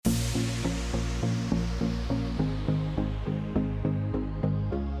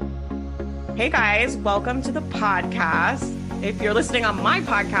Hey guys, welcome to the podcast. If you're listening on my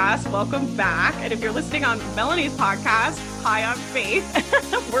podcast, welcome back. And if you're listening on Melanie's podcast, hi, I'm Faith.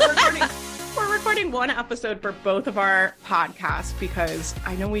 We're recording one episode for both of our podcasts because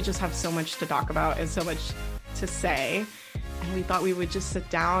I know we just have so much to talk about and so much to say. And we thought we would just sit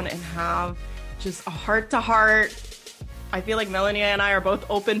down and have just a heart-to-heart. I feel like Melanie and I are both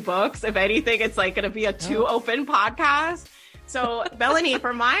open books. If anything, it's like going to be a two open podcast. So Melanie,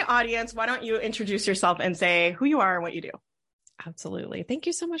 for my audience, why don't you introduce yourself and say who you are and what you do? Absolutely. Thank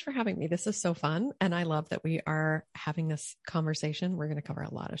you so much for having me. This is so fun. And I love that we are having this conversation. We're going to cover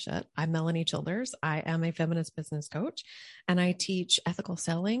a lot of shit. I'm Melanie Childers. I am a feminist business coach, and I teach ethical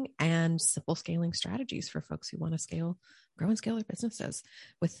selling and simple scaling strategies for folks who want to grow and scale their businesses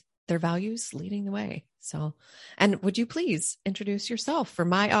with their values leading the way. So, and would you please introduce yourself for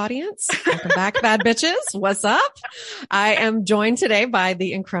my audience? Welcome back, bad bitches. What's up? I am joined today by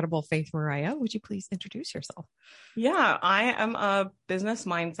the incredible Faith Mariah. Would you please introduce yourself? Yeah, I am a business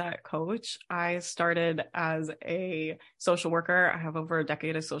mindset coach. I started as a social worker. I have over a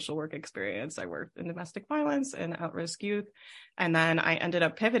decade of social work experience. I worked in domestic violence and at-risk youth. And then I ended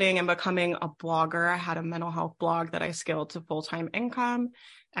up pivoting and becoming a blogger. I had a mental health blog that I scaled to full-time income.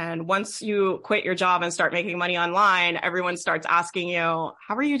 And once you quit your job and start making money online, everyone starts asking you,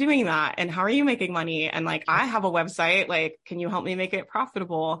 how are you doing that? And how are you making money? And like, I have a website, like, can you help me make it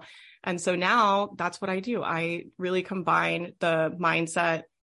profitable? And so now that's what I do. I really combine the mindset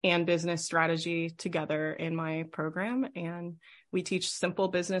and business strategy together in my program. And we teach simple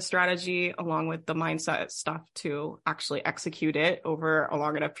business strategy along with the mindset stuff to actually execute it over a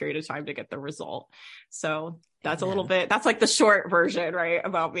long enough period of time to get the result. So that's a little bit, that's like the short version, right,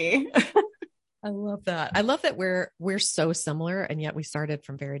 about me. I love that. I love that we're so similar, and yet we started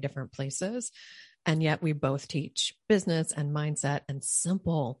from very different places. And yet we both teach business and mindset and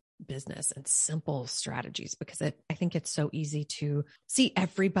simple business and simple strategies, because I think it's so easy to see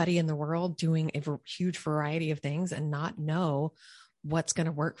everybody in the world doing a huge variety of things and not know what's going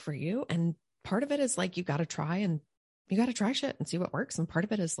to work for you. And part of it is like, you got to try shit and see what works. And part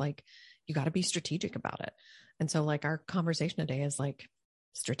of it is like, you got to be strategic about it. And so like our conversation today is like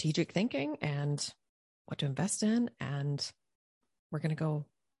strategic thinking and what to invest in. And we're going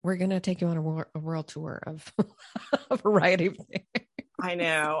to take you on a world tour of a variety of things. I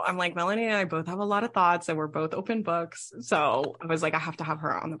know. I'm like, Melanie and I both have a lot of thoughts and we're both open books. So I was like, I have to have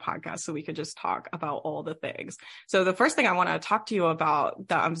her on the podcast so we could just talk about all the things. So the first thing I want to talk to you about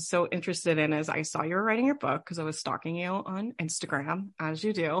that I'm so interested in is I saw you were writing your book because I was stalking you on Instagram, as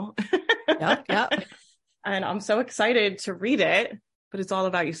you do. Yep. And I'm so excited to read it. But it's all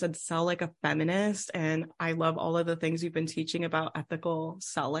about, you said, sell like a feminist. And I love all of the things you've been teaching about ethical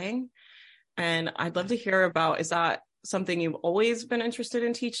selling. And I'd love to hear about, is that something you've always been interested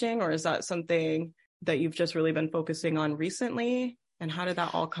in teaching, or is that something that you've just really been focusing on recently? And how did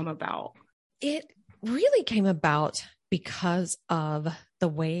that all come about? It really came about because of the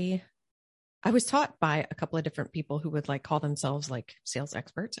way I was taught by a couple of different people who would like call themselves like sales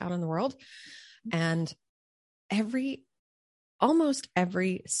experts out in the world. And almost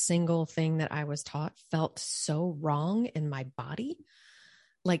every single thing that I was taught felt so wrong in my body.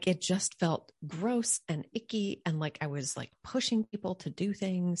 Like it just felt gross and icky. And like I was like pushing people to do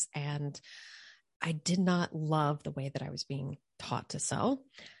things. And I did not love the way that I was being taught to sell.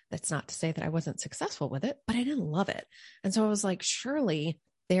 That's not to say that I wasn't successful with it, but I didn't love it. And so I was like, surely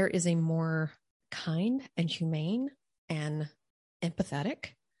there is a more kind and humane and empathetic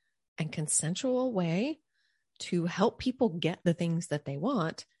and consensual way to help people get the things that they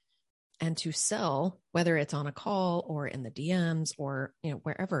want and to sell, whether it's on a call or in the DMs or,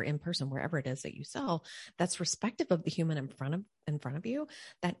 wherever in person, wherever it is that you sell, that's respective of the human in front of you.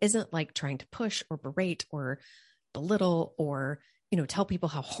 That isn't like trying to push or berate or belittle or, tell people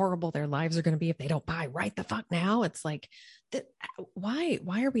how horrible their lives are going to be if they don't buy right the fuck now. It's like, why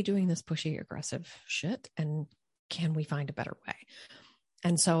are we doing this pushy, aggressive shit? And can we find a better way?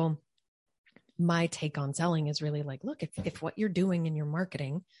 And so my take on selling is really like, look, if what you're doing in your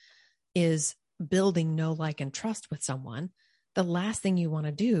marketing is building know, like, and trust with someone, the last thing you want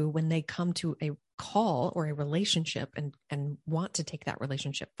to do when they come to a call or a relationship and want to take that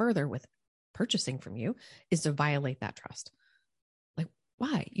relationship further with purchasing from you is to violate that trust. Like,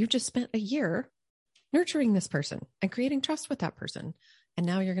 why? You just spent a year nurturing this person and creating trust with that person. And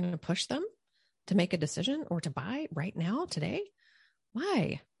now you're going to push them to make a decision or to buy right now, today.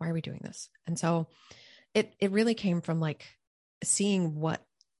 Why are we doing this? And so it really came from like seeing what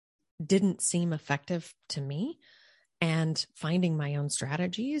didn't seem effective to me and finding my own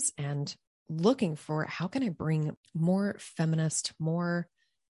strategies and looking for how can I bring more feminist, more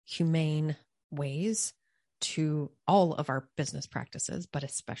humane ways to all of our business practices, but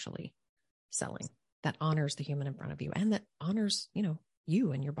especially selling that honors the human in front of you and that honors,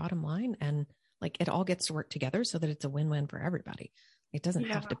 you and your bottom line. And like it all gets to work together so that it's a win-win for everybody. It doesn't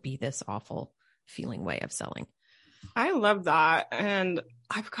have to be this awful feeling way of selling. I love that. And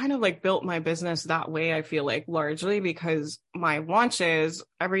I've kind of like built my business that way, I feel like largely because my launches,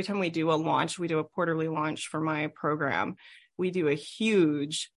 every time we do a launch, we do a quarterly launch for my program. We do a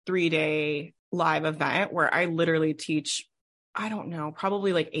huge 3-day live event where I literally teach, I don't know,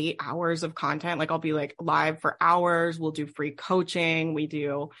 probably like 8 hours of content. Like I'll be like live for hours. We'll do free coaching.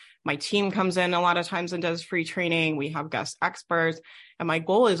 My team comes in a lot of times and does free training. We have guest experts. And my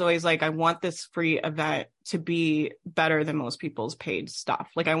goal is always like, I want this free event to be better than most people's paid stuff.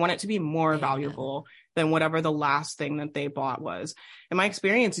 Like I want it to be more valuable than whatever the last thing that they bought was. And my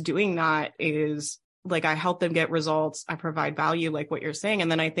experience doing that is like, I help them get results. I provide value, like what you're saying.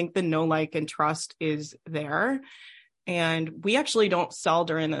 And then I think the know, like, and trust is there. And we actually don't sell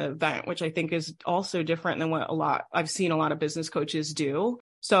during the event, which I think is also different than what I've seen a lot of business coaches do.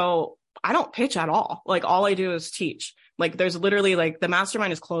 So I don't pitch at all. Like all I do is teach. Like there's literally like the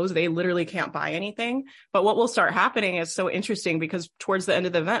mastermind is closed. They literally can't buy anything. But what will start happening is so interesting because towards the end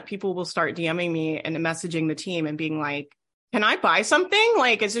of the event, people will start DMing me and messaging the team and being like, can I buy something?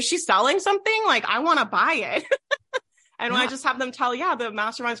 Like, is she selling something? Like, I want to buy it. And I just have them tell, the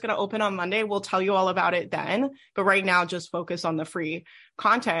mastermind is going to open on Monday. We'll tell you all about it then. But right now, just focus on the free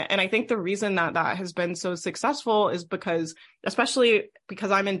content. And I think the reason that has been so successful is especially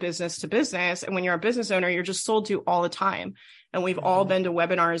because I'm in business to business. And when you're a business owner, you're just sold to all the time. And we've all been to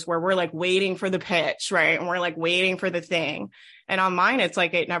webinars where we're like waiting for the pitch, right? And we're like waiting for the thing. And on mine, it's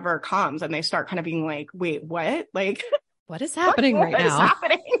like it never comes. And they start kind of being like, wait, what? Like, what is happening right now? What is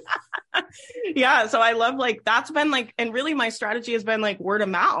happening? Yeah. So I love like, that's been like, and really my strategy has been like word of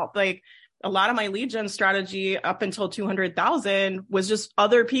mouth. Like a lot of my lead gen strategy up until 200,000 was just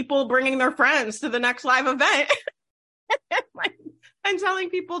other people bringing their friends to the next live event and telling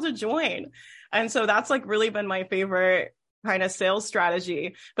people to join. And so that's like really been my favorite kind of sales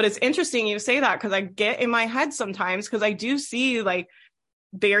strategy. But it's interesting you say that because I get in my head sometimes because I do see like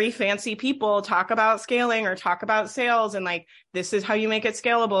very fancy people talk about scaling or talk about sales and like, this is how you make it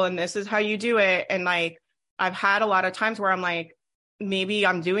scalable and this is how you do it. And like, I've had a lot of times where I'm like, maybe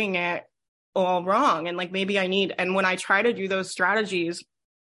I'm doing it all wrong. And like, maybe and when I try to do those strategies,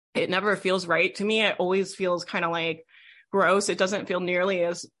 it never feels right to me. It always feels kind of like gross. It doesn't feel nearly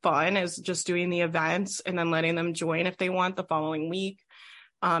as fun as just doing the events and then letting them join if they want the following week.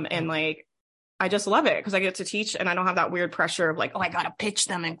 And like, I just love it because I get to teach and I don't have that weird pressure of like, oh, I got to pitch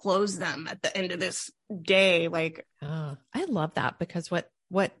them and close them at the end of this day. Like, I love that because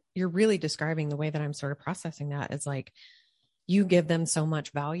what you're really describing, the way that I'm sort of processing that is like, you give them so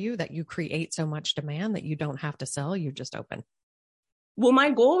much value that you create so much demand that you don't have to sell. You just open. Well, my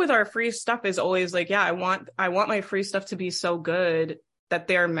goal with our free stuff is always like, I want my free stuff to be so good that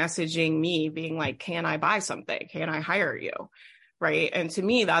they're messaging me being like, can I buy something? Can I hire you? Right. And to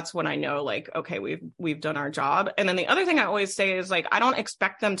me, that's when I know like, okay, we've done our job. And then the other thing I always say is like, I don't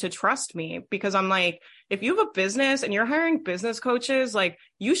expect them to trust me because I'm like, if you have a business and you're hiring business coaches, like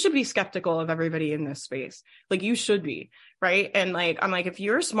you should be skeptical of everybody in this space. Like you should be. Right. And like, I'm like, if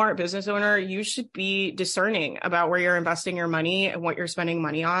you're a smart business owner, you should be discerning about where you're investing your money and what you're spending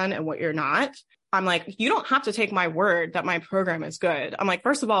money on and what you're not. I'm like, you don't have to take my word that my program is good. I'm like,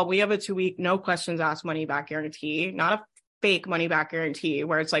 first of all, we have a 2-week, no questions asked money back guarantee, not a fake money back guarantee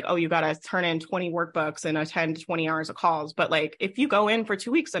where it's like, oh, you got to turn in 20 workbooks and attend 20 hours of calls. But like, if you go in for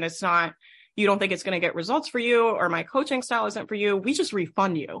 2 weeks and it's not, you don't think it's going to get results for you or my coaching style isn't for you, we just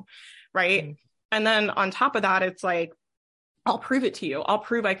refund you. Right. Mm-hmm. And then on top of that, it's like, I'll prove it to you. I'll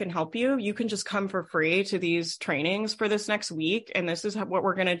prove I can help you. You can just come for free to these trainings for this next week. And this is what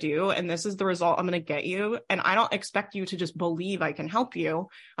we're going to do. And this is the result I'm going to get you. And I don't expect you to just believe I can help you.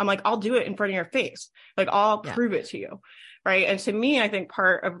 I'm like, I'll do it in front of your face. Like I'll prove it to you. Right. And to me, I think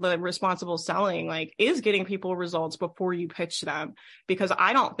part of the responsible selling, like, is getting people results before you pitch them, because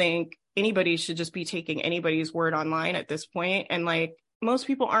I don't think anybody should just be taking anybody's word online at this point. And like, most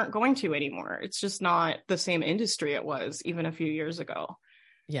people aren't going to anymore. It's just not the same industry it was even a few years ago.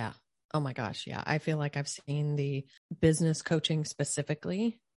 Yeah. Oh my gosh. Yeah. I feel like I've seen the business coaching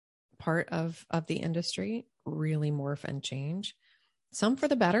specifically part of the industry really morph and change, some for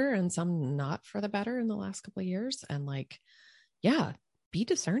the better and some not for the better in the last couple of years. And like, yeah, be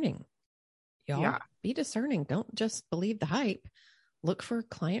discerning, y'all. Yeah. Be discerning. Don't just believe the hype. Look for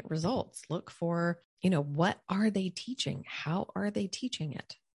client results. Look for, what are they teaching? How are they teaching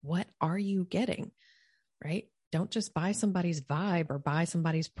it? What are you getting? Right? Don't just buy somebody's vibe or buy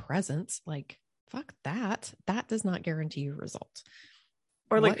somebody's presence. Like, fuck that. That does not guarantee you results.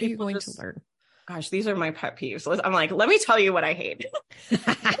 Or like what are you people going just, to learn? gosh, these are my pet peeves. I'm like, let me tell you what I hate.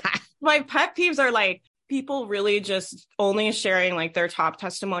 My pet peeves are like people really just only sharing like their top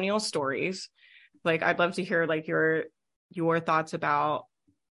testimonial stories. Like, I'd love to hear like your thoughts about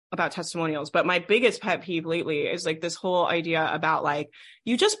testimonials. But my biggest pet peeve lately is like this whole idea about like,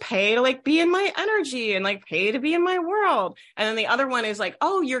 you just pay to like be in my energy and like pay to be in my world. And then the other one is like,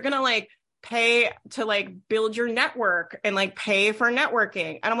 oh, you're going to like pay to like build your network and like pay for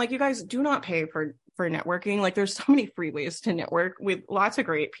networking. And I'm like, you guys do not pay for networking. Like, there's so many free ways to network with lots of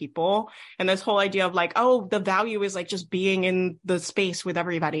great people. And this whole idea of like, oh, the value is like just being in the space with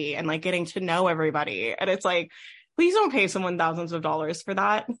everybody and like getting to know everybody. And it's like, please don't pay someone thousands of dollars for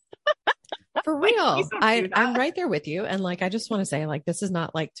that. For Like, real. do I'm right there with you. And like, I just want to say, like, this is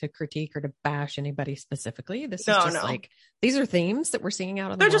not like to critique or to bash anybody specifically. This is just like, these are themes that we're seeing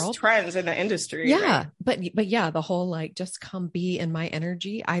out in the world. They're just trends in the industry. Yeah. Right? But yeah, the whole like, just come be in my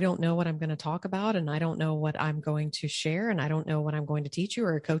energy. I don't know what I'm going to talk about, and I don't know what I'm going to share, and I don't know what I'm going to teach you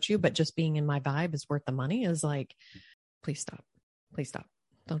or coach you, but just being in my vibe is worth the money is like, please stop. Please stop.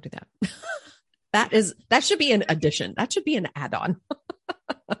 Don't do that. That should be an addition. That should be an add-on.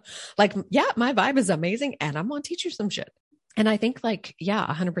 Like, yeah, my vibe is amazing and I'm going to teach you some shit. And I think like, yeah,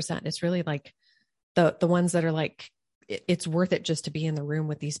 100%. It's really like the ones that are like, it's worth it just to be in the room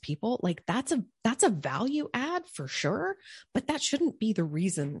with these people. Like that's a value add for sure, but that shouldn't be the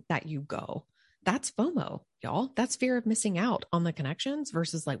reason that you go. That's FOMO, y'all. That's fear of missing out on the connections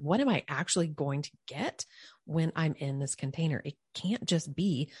versus like, what am I actually going to get when I'm in this container? It can't just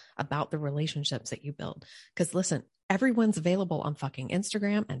be about the relationships that you build. Because listen, everyone's available on fucking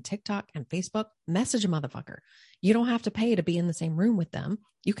Instagram and TikTok and Facebook. Message a motherfucker. You don't have to pay to be in the same room with them.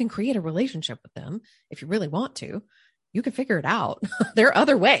 You can create a relationship with them if you really want to. You can figure it out. There are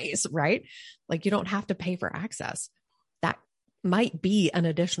other ways, right? Like you don't have to pay for access. That might be an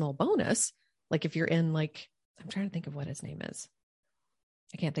additional bonus. Like if you're in like, I'm trying to think of what his name is.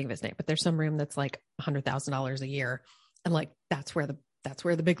 I can't think of his name, but there's some room that's like $100,000 a year. And like, that's where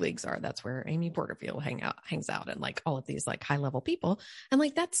the big leagues are. That's where Amy Porterfield hangs out and like all of these like high level people. And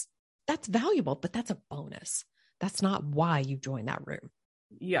like, that's valuable, but that's a bonus. That's not why you join that room.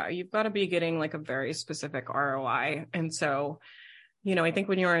 Yeah. You've got to be getting like a very specific ROI. And so, you know, I think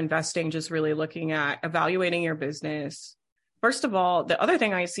when you're investing, just really looking at evaluating your business. First of all, the other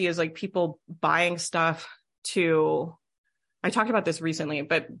thing I see is like people buying stuff I talked about this recently,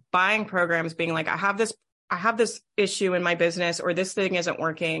 but buying programs being like, I have this issue in my business or this thing isn't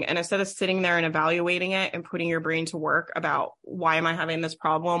working. And instead of sitting there and evaluating it and putting your brain to work about why am I having this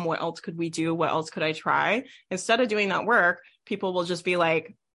problem? What else could we do? What else could I try? Instead of doing that work, people will just be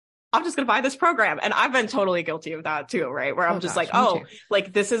like, I'm just going to buy this program. And I've been totally guilty of that too, right? Where I'm just like, oh,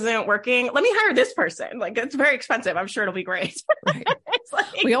 like this isn't working. Let me hire this person. Like it's very expensive. I'm sure it'll be great. Right.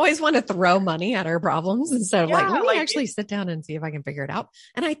 Like, we always want to throw money at our problems instead of like, let me actually sit down and see if I can figure it out.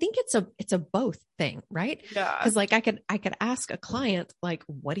 And I think it's a both thing, right? Yeah. Cause like I could ask a client, like,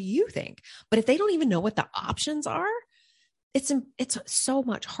 what do you think? But if they don't even know what the options are, it's so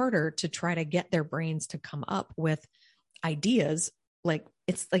much harder to try to get their brains to come up with ideas. Like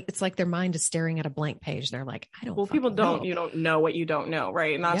it's like their mind is staring at a blank page. They're like, I don't. Well, people don't. You don't know what you don't know,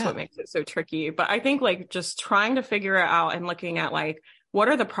 right? And that's what makes it so tricky. But I think like just trying to figure it out and looking at like what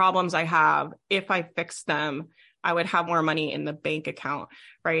are the problems I have. If I fix them, I would have more money in the bank account,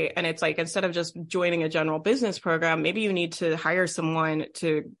 right? And it's like instead of just joining a general business program, maybe you need to hire someone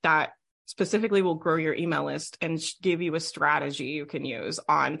that specifically will grow your email list and give you a strategy you can use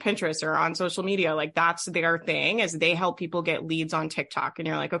on Pinterest or on social media. Like that's their thing, is they help people get leads on TikTok. And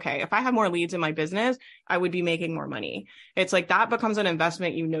you're like, okay, if I have more leads in my business, I would be making more money. It's like that becomes an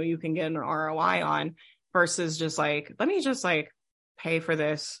investment, you know, you can get an ROI on versus just like, let me just like pay for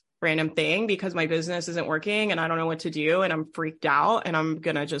this random thing because my business isn't working and I don't know what to do. And I'm freaked out and I'm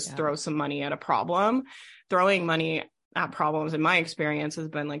going to just throw some money at a problem. Throwing money at problems in my experience has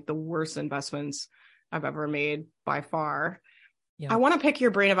been like the worst investments I've ever made by far. Yeah. I want to pick your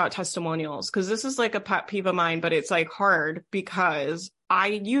brain about testimonials because this is like a pet peeve of mine, but it's like hard because I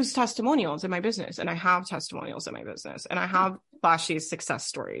use testimonials in my business and I have testimonials in my business and I have flashy success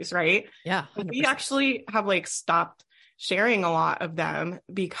stories, right? Yeah. 100%. We actually have like stopped sharing a lot of them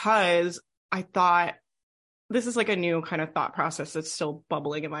because I thought this is like a new kind of thought process that's still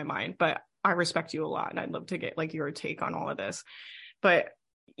bubbling in my mind, but I respect you a lot and I'd love to get like your take on all of this. But,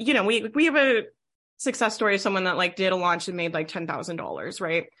 you know, we have a success story of someone that like did a launch and made like $10,000,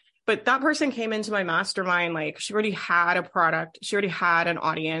 right? But that person came into my mastermind, like she already had a product, she already had an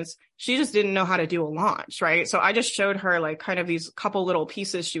audience. She just didn't know how to do a launch, right? So I just showed her like kind of these couple little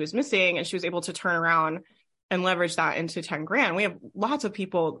pieces she was missing, and she was able to turn around and leverage that into 10 grand. We have lots of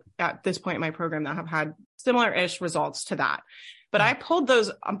people at this point in my program that have had similar-ish results to that. But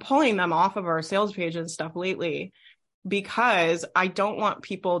I'm pulling them off of our sales page and stuff lately because I don't want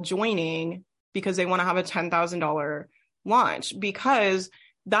people joining because they want to have a $10,000 launch, because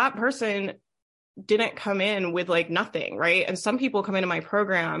that person didn't come in with like nothing, right? And some people come into my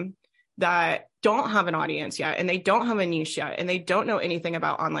program that don't have an audience yet, and they don't have a niche yet, and they don't know anything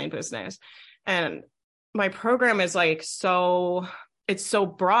about online business. And my program is like, it's so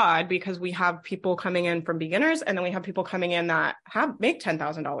broad because we have people coming in from beginners, and then we have people coming in that make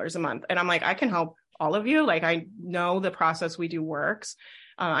 $10,000 a month. And I'm like, I can help all of you. Like, I know the process we do works.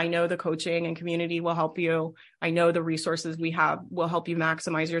 I know the coaching and community will help you. I know the resources we have will help you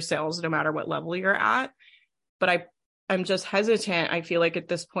maximize your sales no matter what level you're at. But I'm just hesitant, I feel like at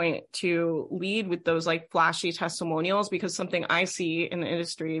this point, to lead with those like flashy testimonials, because something I see in the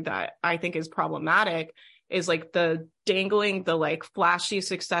industry that I think is problematic is like the dangling the like flashy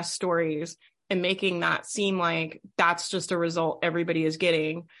success stories and making that seem like that's just a result everybody is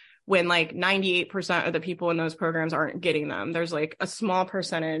getting, when like 98% of the people in those programs aren't getting them. There's like a small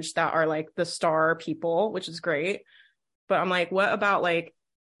percentage that are like the star people, which is great. But I'm like, what about like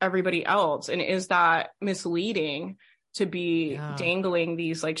everybody else? And is that misleading to be dangling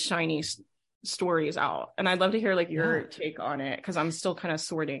these like shiny stories out? And I'd love to hear like your take on it, because I'm still kind of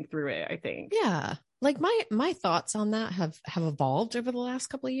sorting through it, I think. Yeah. Like my thoughts on that have evolved over the last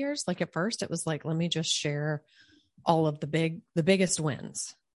couple of years. Like at first it was like, let me just share all of the biggest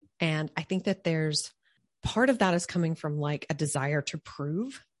wins. And I think that there's part of that is coming from like a desire to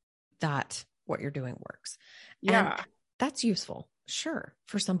prove that what you're doing works. Yeah. And that's useful. Sure.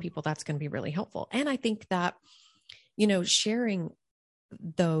 For some people, that's going to be really helpful. And I think that, sharing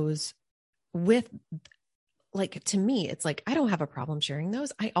those with, like, to me, it's like, I don't have a problem sharing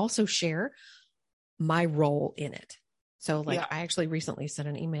those. I also share my role in it. So like, I actually recently sent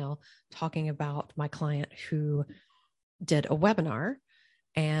an email talking about my client who did a webinar,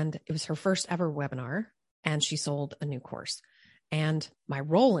 and it was her first ever webinar, and she sold a new course. And my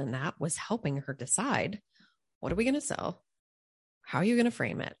role in that was helping her decide, what are we going to sell? How are you going to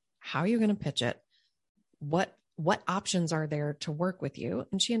frame it? How are you going to pitch it? What options are there to work with you?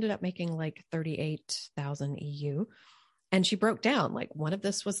 And she ended up making like 38,000 EU. And she broke down, like, one of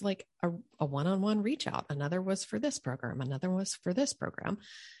this was like a one-on-one reach out. Another was for this program. Another was for this program.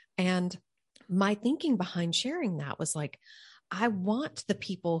 And my thinking behind sharing that was like, I want the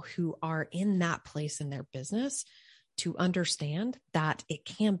people who are in that place in their business to understand that it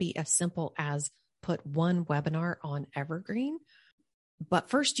can be as simple as put one webinar on Evergreen. But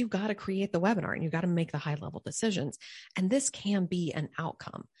first, you've got to create the webinar, and you've got to make the high level decisions. And this can be an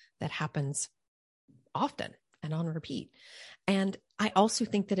outcome that happens often and on repeat. And I also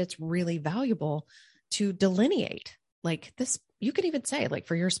think that it's really valuable to delineate like this. You could even say, like,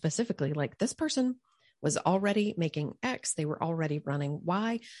 for yours specifically, like, this person was already making X, they were already running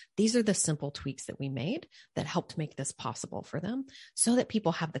Y. These are the simple tweaks that we made that helped make this possible for them, so that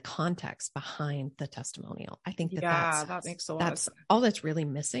people have the context behind the testimonial. I think that makes a lot that's all that's really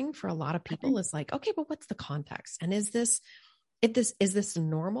missing for a lot of people is like, okay, but what's the context? And is this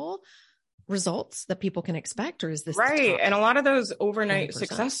normal results that people can expect, or is this right? And a lot of those overnight 20%?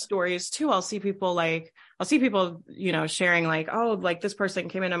 Success stories too, I'll see people, sharing like, oh, like this person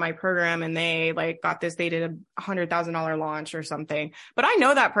came into my program and they like got this, they did $100,000 launch or something. But I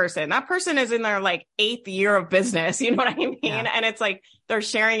know that person is in their like 8th year of business. You know what I mean? Yeah. And it's like, they're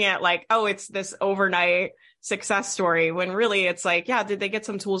sharing it like, oh, it's this overnight success story, when really it's like, yeah, did they get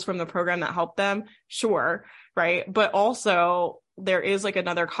some tools from the program that helped them? Sure. Right. But also, there is like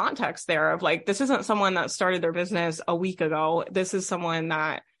another context there of like, this isn't someone that started their business a week ago. This is someone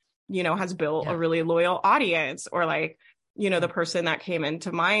that, has built a really loyal audience, or like, the person that came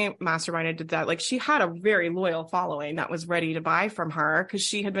into my mastermind and did that, like, she had a very loyal following that was ready to buy from her because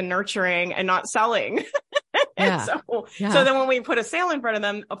she had been nurturing and not selling. And so then when we put a sale in front of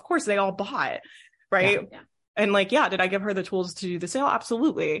them, of course they all bought. Right. Yeah. And like, did I give her the tools to do the sale?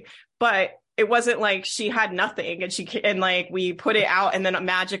 Absolutely. But it wasn't like she had nothing and like we put it out and then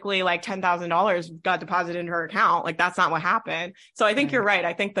magically like $10,000 got deposited into her account. Like, that's not what happened. So I think you're right.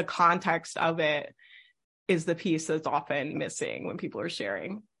 I think the context of it is the piece that's often missing when people are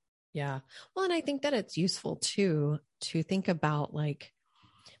sharing. Yeah. Well, and I think that it's useful too, to think about like,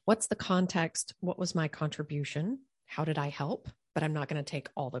 what's the context? What was my contribution? How did I help? But I'm not going to take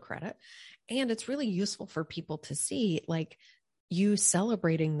all the credit. And it's really useful for people to see, like, you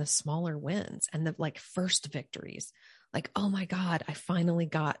celebrating the smaller wins and the like first victories. Like, oh my God, I finally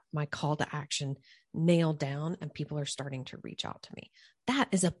got my call to action nailed down and people are starting to reach out to me. That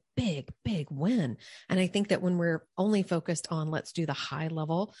is a big, big win. And I think that when we're only focused on, let's do the high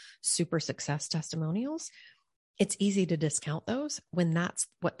level super success testimonials, it's easy to discount those when that's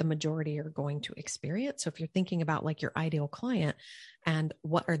what the majority are going to experience. So if you're thinking about like your ideal client and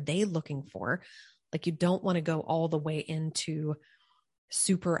what are they looking for, like you don't want to go all the way into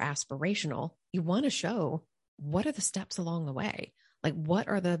super aspirational. You want to show what are the steps along the way? Like what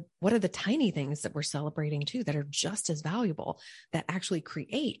are the tiny things that we're celebrating too that are just as valuable that actually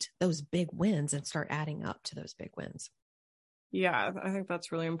create those big wins and start adding up to those big wins? Yeah, I think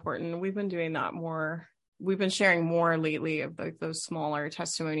that's really important. We've been doing that more. We've been sharing more lately of like those smaller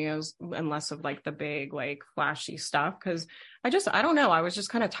testimonials and less of like the big, like flashy stuff. Cause I don't know. I was just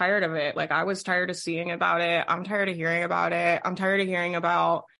kind of tired of it. Like I was tired of seeing about it. I'm tired of hearing about it. I'm tired of hearing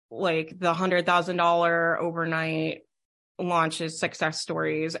about like the $100,000 overnight launches, success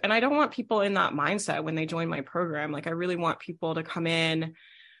stories. And I don't want people in that mindset when they join my program. Like I really want people to come in.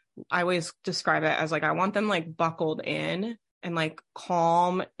 I always describe it as like, I want them like buckled in and like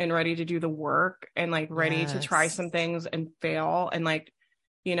calm and ready to do the work and like ready to try some things and fail. And like,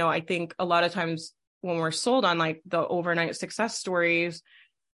 you know, I think a lot of times when we're sold on like the overnight success stories,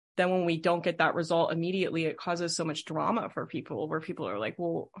 then when we don't get that result immediately, it causes so much drama for people where people are like,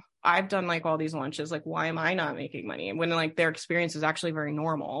 well, I've done like all these launches. Like, why am I not making money? And when like their experience is actually very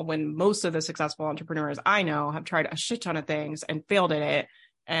normal, when most of the successful entrepreneurs I know have tried a shit ton of things and failed at it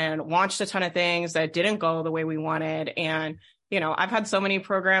and launched a ton of things that didn't go the way we wanted. And, you know, I've had so many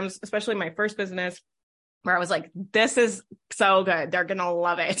programs, especially my first business, where I was like, this is so good. They're going to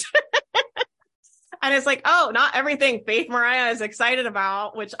love it. And it's like, oh, not everything Faith Mariah is excited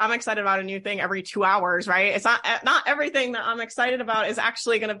about, which I'm excited about a new thing every 2 hours, right? It's not everything that I'm excited about is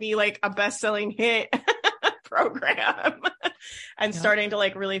actually going to be like a best-selling hit program. And starting to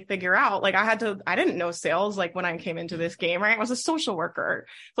like really figure out, like I didn't know sales, like when I came into this game, right? I was a social worker.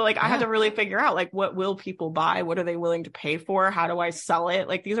 So like I had to really figure out like, what will people buy? What are they willing to pay for? How do I sell it?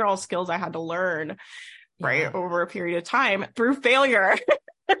 Like, these are all skills I had to learn, right? Over a period of time through failure.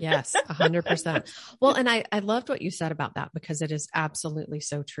 Yes, 100%. Well, and I loved what you said about that, because it is absolutely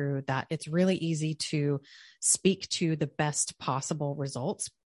so true that it's really easy to speak to the best possible results,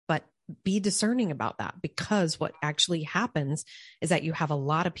 but be discerning about that, because what actually happens is that you have a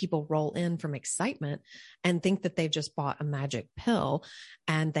lot of people roll in from excitement and think that they've just bought a magic pill,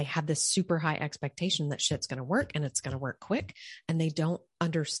 and they have this super high expectation that shit's going to work and it's going to work quick. And they don't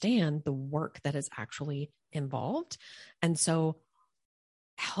understand the work that is actually involved. And so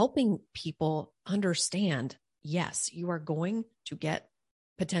helping people understand, yes, you are going to get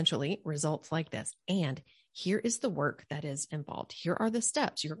potentially results like this. And here is the work that is involved. Here are the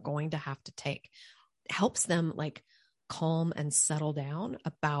steps you're going to have to take. Helps them like calm and settle down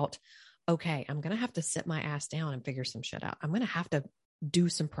about, okay, I'm going to have to sit my ass down and figure some shit out. I'm going to have to do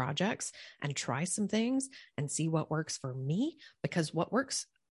some projects and try some things and see what works for me, because what works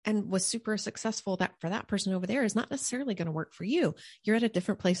and was super successful that for that person over there is not necessarily going to work for you. You're at a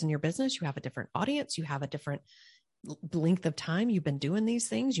different place in your business. You have a different audience. You have a different length of time you've been doing these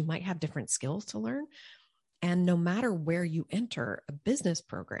things. You might have different skills to learn. And no matter where you enter a business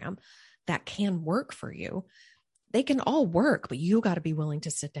program that can work for you, they can all work, but you got to be willing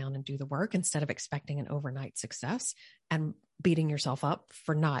to sit down and do the work instead of expecting an overnight success and beating yourself up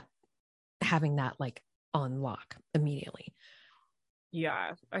for not having that like on lock immediately.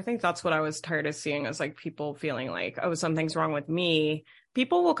 Yeah, I think that's what I was tired of seeing, is like people feeling like, oh, something's wrong with me.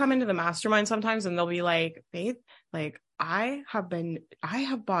 People will come into the mastermind sometimes and they'll be like, Faith, like I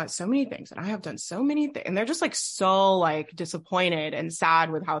have bought so many things and I have done so many things. And they're just like, so like disappointed and sad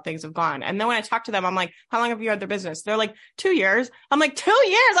with how things have gone. And then when I talk to them, I'm like, how long have you had the business? They're like, 2 years. I'm like, 2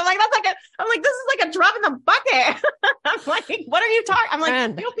 years. I'm like, this is like a drop in the bucket. I'm like, what are you talking? I'm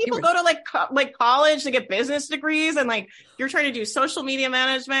like, you know, people go to like college to get business degrees, and like, you're trying to do social media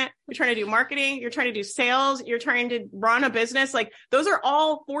management. You're trying to do marketing. You're trying to do sales. You're trying to run a business. Like, those are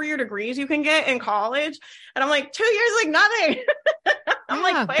all 4-year degrees you can get in college. And I'm like, 2 years, like nothing. I'm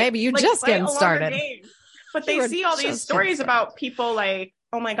like, baby, you're just getting started. But they see all these stories about people like,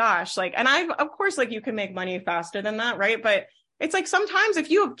 oh my gosh, like, and of course, like you can make money faster than that, right? But it's like, sometimes if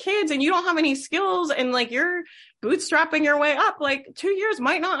you have kids and you don't have any skills and like you're bootstrapping your way up, like 2 years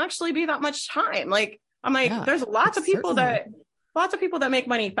might not actually be that much time. Like, I'm like, there's lots of people that make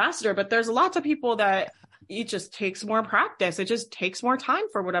money faster, but there's lots of people that it just takes more practice. It just takes more time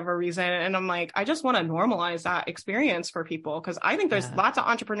for whatever reason. And I'm like, I just want to normalize that experience for people. Cause I think there's lots of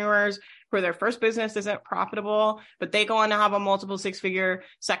entrepreneurs where their first business isn't profitable, but they go on to have a multiple 6-figure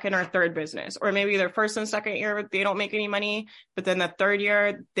second or third business, or maybe their first and second year, they don't make any money, but then the third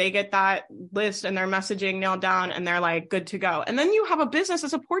year they get that list and their messaging nailed down and they're like good to go. And then you have a business that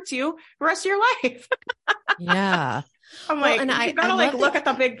supports you the rest of your life. Yeah. I'm like, you gotta like look at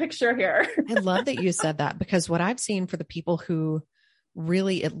the big picture here. I love that you said that, because what I've seen for the people who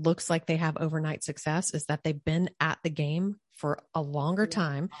really, it looks like they have overnight success, is that they've been at the game for a longer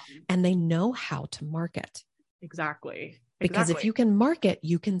time and they know how to market. Exactly. Because if you can market,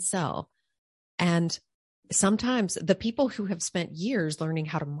 you can sell. And sometimes the people who have spent years learning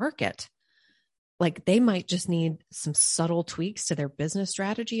how to market, like they might just need some subtle tweaks to their business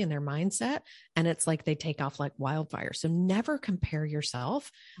strategy and their mindset. And it's like they take off like wildfire. So never compare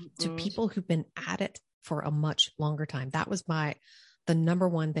yourself to people who've been at it for a much longer time. That was the number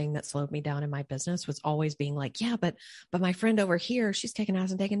one thing that slowed me down in my business, was always being like, yeah, but my friend over here, she's taking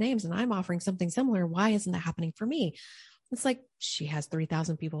ass and taking names and I'm offering something similar. Why isn't that happening for me? It's like, she has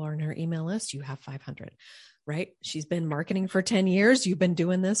 3,000 people on her email list. You have 500. Right? She's been marketing for 10 years. You've been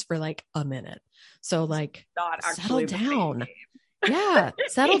doing this for like a minute. So like, settle down. Yeah.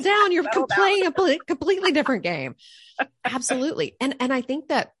 Settle down. You're playing a completely different game. Absolutely. And I think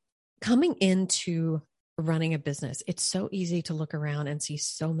that coming into running a business, it's so easy to look around and see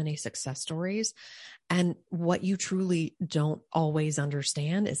so many success stories. And what you truly don't always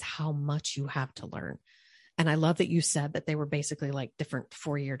understand is how much you have to learn. And I love that you said that they were basically like different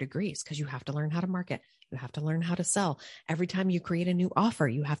 4-year degrees, because you have to learn how to market. You have to learn how to sell. Every time you create a new offer,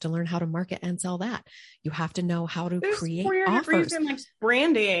 you have to learn how to market and sell that. You have to know how to create 4-year offers. In like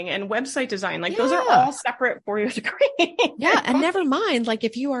branding and website design. Like those are all separate 4-year degrees. Yeah. And never mind, like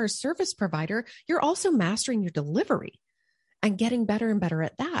if you are a service provider, you're also mastering your delivery and getting better and better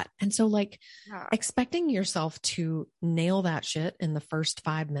at that. And so like expecting yourself to nail that shit in the first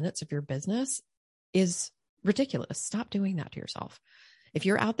 5 minutes of your business is ridiculous. Stop doing that to yourself. If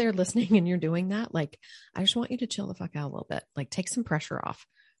you're out there listening and you're doing that, like, I just want you to chill the fuck out a little bit, like take some pressure off.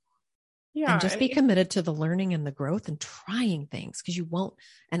 Yeah. And just be committed to the learning and the growth and trying things, because you won't.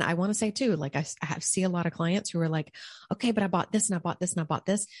 And I want to say too, like I see a lot of clients who are like, okay, but I bought this and I bought this and I bought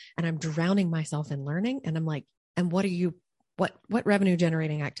this, and I'm drowning myself in learning. And I'm like, and what revenue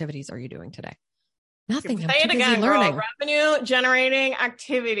generating activities are you doing today? Nothing. Say it again, learning. Girl. Revenue generating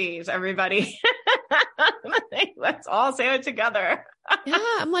activities, everybody. Let's all say it together. Yeah,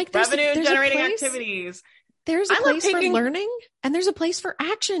 I'm like, there's generating activities. There's a place for learning and there's a place for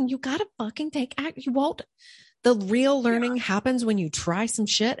action. You got to fucking take action. You won't. The real learning happens when you try some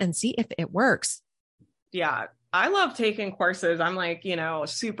shit and see if it works. Yeah. I love taking courses. I'm like,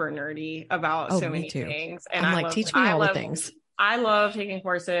 super nerdy about so many things. And I'm like, teach me all the things. I love taking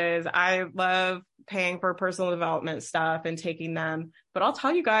courses. I love paying for personal development stuff and taking them. But I'll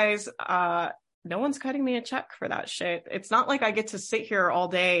tell you guys, no one's cutting me a check for that shit. It's not like I get to sit here all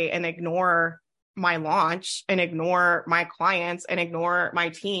day and ignore my launch and ignore my clients and ignore my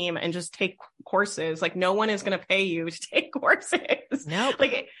team and just take courses. Like no one is going to pay you to take courses. Nope.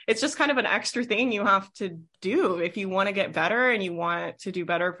 Like it's just kind of an extra thing you have to do if you want to get better and you want to do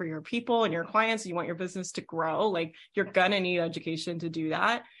better for your people and your clients. You want your business to grow. Like you're going to need education to do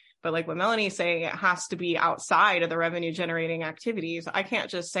that. But like what Melanie's saying, it has to be outside of the revenue generating activities. I can't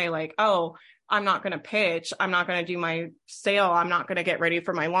just say like, oh, I'm not going to pitch. I'm not going to do my sale. I'm not going to get ready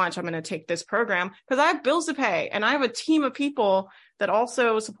for my launch. I'm going to take this program because I have bills to pay and I have a team of people that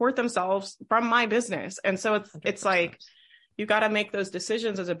also support themselves from my business. And so it's like, you got to make those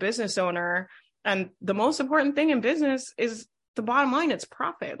decisions as a business owner. And the most important thing in business is the bottom line. It's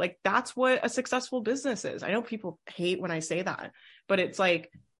profit. Like that's what a successful business is. I know people hate when I say that, but it's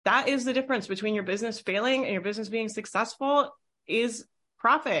like, that is the difference between your business failing and your business being successful is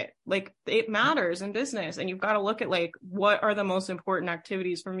profit. Like it matters in business. And you've got to look at like, what are the most important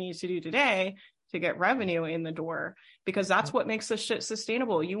activities for me to do today to get revenue in the door? Because that's what makes this shit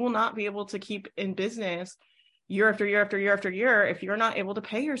sustainable. You will not be able to keep in business year after year after year after year if you're not able to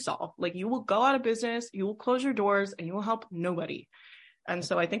pay yourself. Like you will go out of business, you will close your doors, and you will help nobody. And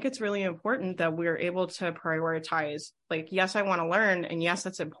so I think it's really important that we're able to prioritize, like, yes, I want to learn. And yes,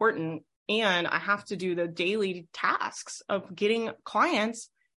 that's important. And I have to do the daily tasks of getting clients,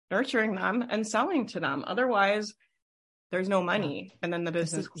 nurturing them and selling to them. Otherwise, there's no money. And then the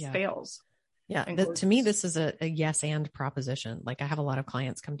business fails. Yeah. To me, this is a yes and proposition. Like I have a lot of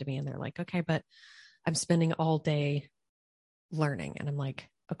clients come to me and they're like, okay, but I'm spending all day learning. And I'm like,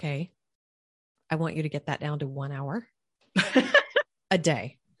 okay, I want you to get that down to 1 hour a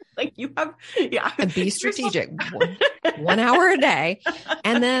day. Like you have, yeah. And be strategic. 1 hour a day.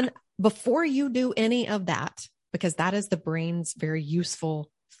 And then before you do any of that, because that is the brain's very useful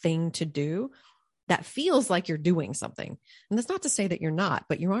thing to do, that feels like you're doing something. And that's not to say that you're not,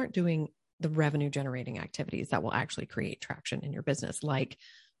 but you aren't doing the revenue generating activities that will actually create traction in your business, like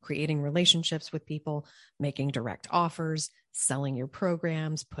creating relationships with people, making direct offers, selling your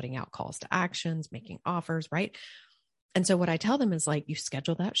programs, putting out calls to actions, making offers, right? And so what I tell them is like, you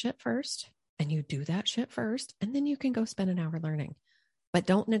schedule that shit first and you do that shit first, and then you can go spend an hour learning, but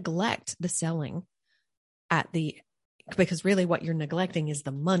don't neglect the selling because really what you're neglecting is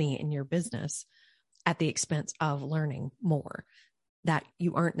the money in your business at the expense of learning more that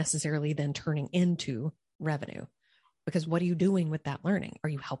you aren't necessarily then turning into revenue. Because what are you doing with that learning? Are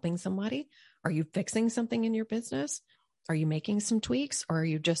you helping somebody? Are you fixing something in your business? Are you making some tweaks, or are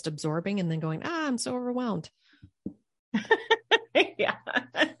you just absorbing and then going, I'm so overwhelmed? Yeah.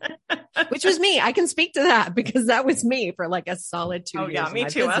 Which was me. I can speak to that because that was me for like a solid 2 years. Oh yeah, me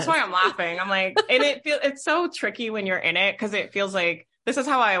too. Business. That's why I'm laughing. I'm like, and it's so tricky when you're in it, because it feels like, this is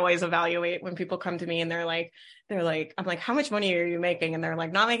how I always evaluate when people come to me and they're like, I'm like, how much money are you making? And they're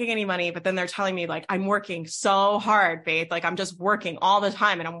like, not making any money. But then they're telling me like, I'm working so hard, Faith. Like I'm just working all the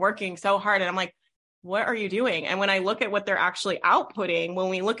time and I'm working so hard. And I'm like, what are you doing? And when I look at what they're actually outputting, when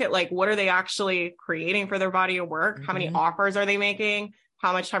we look at like, what are they actually creating for their body of work? Mm-hmm. How many offers are they making?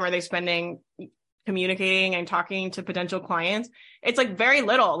 How much time are they spending communicating and talking to potential clients? It's like very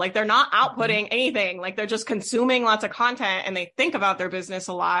little. Like they're not outputting anything. Like they're just consuming lots of content, and they think about their business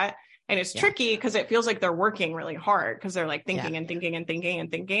a lot. And it's tricky because it feels like they're working really hard because they're like thinking and thinking and thinking and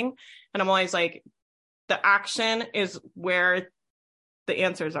thinking. And I'm always like, the action is where the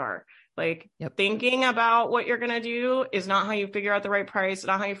answers are. Like thinking about what you're going to do is not how you figure out the right price,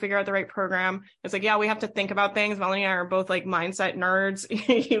 not how you figure out the right program. It's like, yeah, we have to think about things. Melanie and I are both like mindset nerds.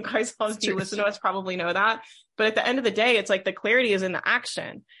 You guys, if you listen to us, probably know that. But at the end of the day, it's like the clarity is in the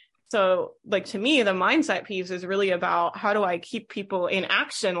action. So like, to me, the mindset piece is really about how do I keep people in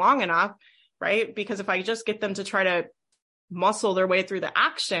action long enough, right? Because if I just get them to try to muscle their way through the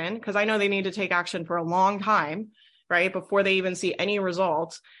action, because I know they need to take action for a long time, right? Before they even see any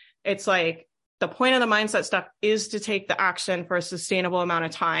results. It's like the point of the mindset stuff is to take the action for a sustainable amount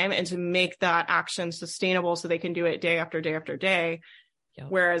of time and to make that action sustainable so they can do it day after day after day. Yep.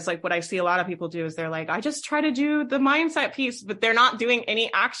 Whereas like what I see a lot of people do is they're like, I just try to do the mindset piece, but they're not doing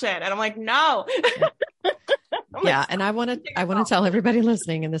any action. And I'm like, no. Yeah. And I want to tell everybody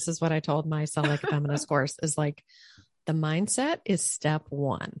listening, and this is what I told my Sell Like a Feminist course, is like, the mindset is step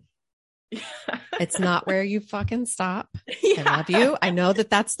one. It's not where you fucking stop. I love you. I know that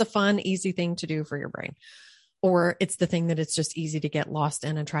that's the fun, easy thing to do for your brain. Or it's the thing that it's just easy to get lost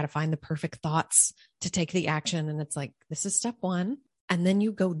in and try to find the perfect thoughts to take the action. And it's like, this is step one. And then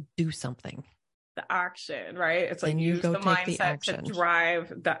you go do something. The action, right? It's like use the mindset to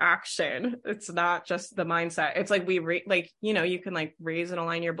drive the action. It's not just the mindset. It's like you can like raise and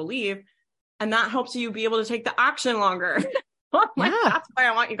align your belief, and that helps you be able to take the action longer. Like, that's why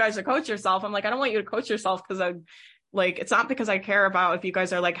I want you guys to coach yourself. I'm like, I don't want you to coach yourself because I like, it's not because I care about if you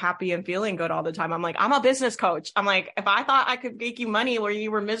guys are like happy and feeling good all the time. I'm like, I'm a business coach. I'm like, if I thought I could make you money where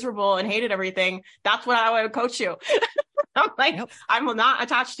you were miserable and hated everything, that's what I would coach you. I'm like, I'm not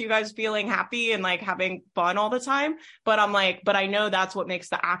attached to you guys feeling happy and like having fun all the time. But I'm like, but I know that's what makes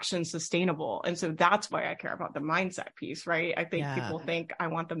the action sustainable. And so that's why I care about the mindset piece, right? I think people think I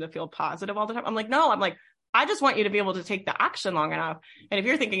want them to feel positive all the time. I'm like, no, I just want you to be able to take the action long enough. And if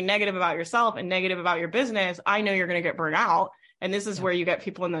you're thinking negative about yourself and negative about your business, I know you're going to get burnt out. And this is where you get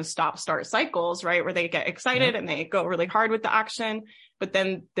people in those stop-start cycles, right? Where they get excited and they go really hard with the action, but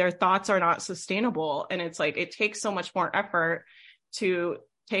then their thoughts are not sustainable. And it's like, it takes so much more effort to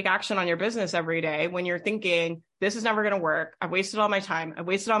take action on your business every day when you're thinking, this is never going to work. I've wasted all my time. I've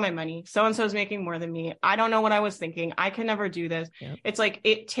wasted all my money. So-and-so is making more than me. I don't know what I was thinking. I can never do this. It's like,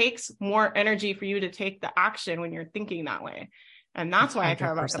 it takes more energy for you to take the action when you're thinking that way. And that's why 100%. I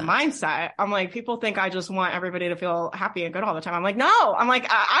care about the mindset. I'm like, people think I just want everybody to feel happy and good all the time. I'm like, no, I'm like,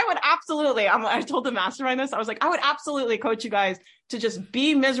 I would absolutely, I told the mastermind this. I was like, I would absolutely coach you guys to just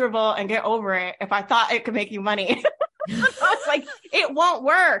be miserable and get over it if I thought it could make you money. I was like, it won't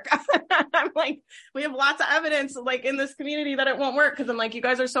work. I'm like, we have lots of evidence like in this community that it won't work. Cause I'm like, you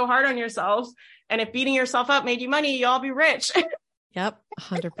guys are so hard on yourselves. And if beating yourself up made you money, you all be rich. Yep.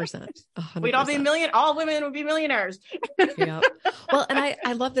 100%. We'd all be all women would be millionaires. Yep. Well, and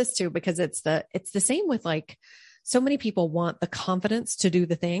I love this too, because it's the same with like, so many people want the confidence to do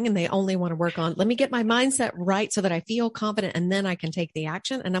the thing and they only want to work on, let me get my mindset right so that I feel confident and then I can take the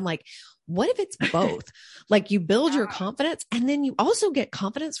action. And I'm like, what if it's both? Like you build your confidence and then you also get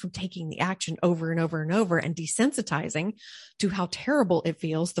confidence from taking the action over and over and over and desensitizing to how terrible it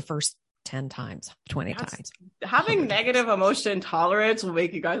feels the first 10 times, 20 times. Having negative emotion tolerance will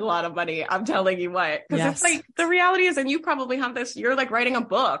make you guys a lot of money. I'm telling you what, because Yes. it's like the reality is, and you probably have this, you're like writing a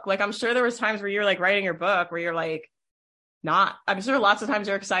book. Like I'm sure there was times where you're like writing your book where you're like, I'm sure lots of times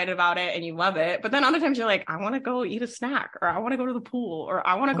you're excited about it and you love it. But then other times you're like, I want to go eat a snack, or I want to go to the pool, or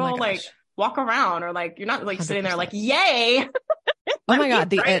I want to go like walk around, or like, you're not like 100%. Sitting there like, yay. Oh my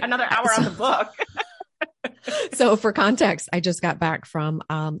God. Another hour on the book. So for context, I just got back from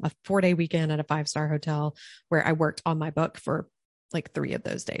a 4-day weekend at a 5-star hotel where I worked on my book for like 3 of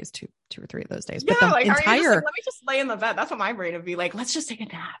those days, two or 3 of those days. Yeah, but the like, entire, let me just lay in the bed. That's what my brain would be like. Let's just take a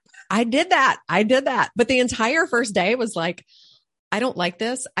nap. I did that. But the entire first day was like, I don't like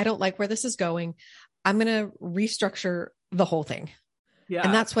this. I don't like where this is going. I'm going to restructure the whole thing. Yeah.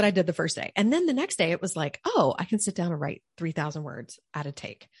 And that's what I did the first day. And then the next day it was like, oh, I can sit down and write 3,000 words at a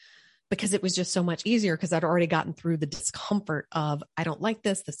take. Because it was just so much easier because I'd already gotten through the discomfort of, I don't like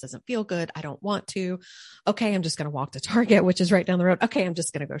this. This doesn't feel good. I don't want to. Okay. I'm just going to walk to Target, which is right down the road. Okay. I'm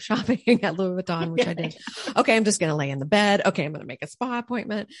just going to go shopping at Louis Vuitton, which I did. Okay. I'm just going to lay in the bed. Okay. I'm going to make a spa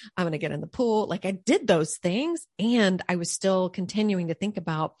appointment. I'm going to get in the pool. Like I did those things and I was still continuing to think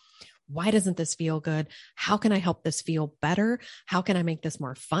about, why doesn't this feel good? How can I help this feel better? How can I make this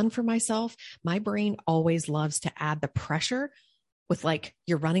more fun for myself? My brain always loves to add the pressure with like,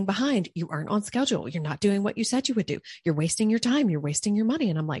 you're running behind, you aren't on schedule, you're not doing what you said you would do, you're wasting your time, you're wasting your money.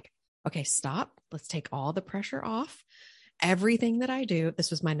 And I'm like, okay, stop. Let's take all the pressure off. Everything that I do, this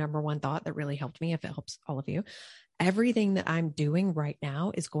was my number one thought that really helped me, if it helps all of you. Everything that I'm doing right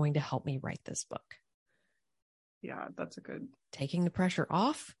now is going to help me write this book. Yeah, that's a good. Taking the pressure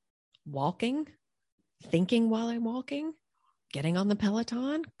off, walking, thinking while I'm walking, getting on the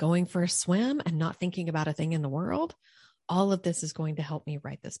Peloton, going for a swim and not thinking about a thing in the world. All of this is going to help me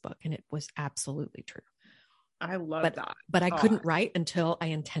write this book. And it was absolutely true. I love that. But I couldn't write until I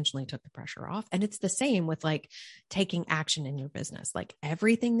intentionally took the pressure off. And it's the same with like taking action in your business. Like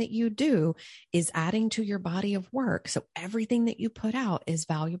everything that you do is adding to your body of work. So everything that you put out is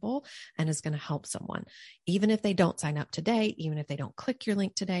valuable and is going to help someone. Even if they don't sign up today, even if they don't click your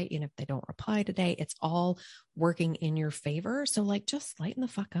link today, even if they don't reply today, it's all working in your favor. So like just lighten the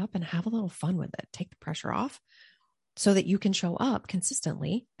fuck up and have a little fun with it. Take the pressure off so that you can show up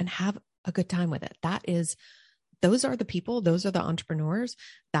consistently and have a good time with it. Those are the people, those are the entrepreneurs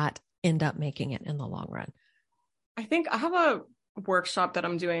that end up making it in the long run. I think I have a workshop that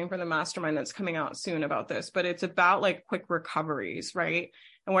I'm doing for the mastermind that's coming out soon about this, but it's about like quick recoveries, right?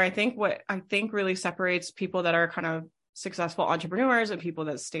 And what I think really separates people that are kind of successful entrepreneurs and people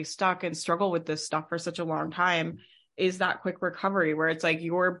that stay stuck and struggle with this stuff for such a long time is that quick recovery where it's like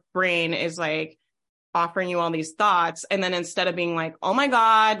your brain is like offering you all these thoughts. And then instead of being like, oh my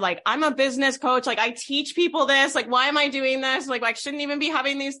God, like I'm a business coach, like I teach people this, like, why am I doing this? Like I shouldn't even be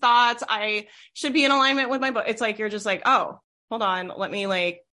having these thoughts. I should be in alignment with my book. It's like, you're just like, oh, hold on, let me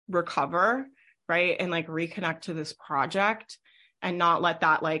like recover, right? And like reconnect to this project and not let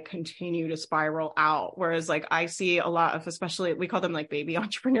that like continue to spiral out. Whereas like I see a lot of, especially we call them like baby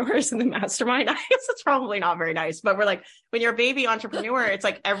entrepreneurs in the mastermind. I guess it's probably not very nice, but we're like, when you're a baby entrepreneur, it's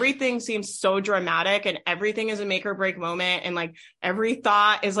like everything seems so dramatic and everything is a make or break moment. And like every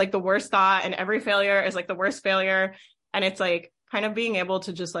thought is like the worst thought and every failure is like the worst failure. And it's like kind of being able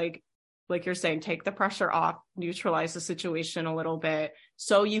to just like you're saying, take the pressure off, neutralize the situation a little bit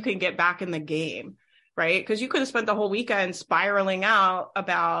so you can get back in the game. Right? Because you could have spent the whole weekend spiraling out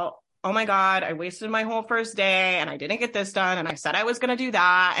about, oh my God, I wasted my whole first day and I didn't get this done. And I said I was going to do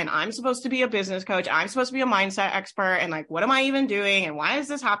that. And I'm supposed to be a business coach. I'm supposed to be a mindset expert. And like, what am I even doing? And why is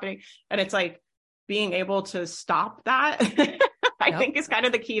this happening? And it's like being able to stop that, I think is kind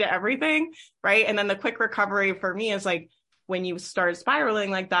of the key to everything. Right. And then the quick recovery for me is like, when you start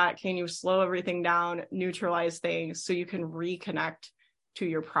spiraling like that, can you slow everything down, neutralize things so you can reconnect to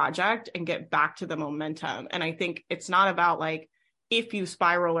your project and get back to the momentum. And I think it's not about like, if you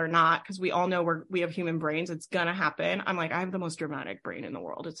spiral or not, because we all know we have human brains, it's going to happen. I'm like, I have the most dramatic brain in the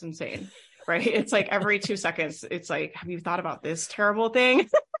world. It's insane, right? It's like every 2 seconds, it's like, have you thought about this terrible thing?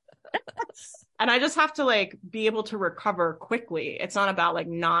 And I just have to like be able to recover quickly. It's not about like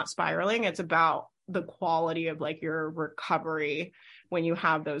not spiraling. It's about the quality of like your recovery when you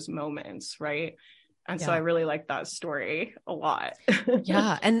have those moments, right? And so I really like that story a lot.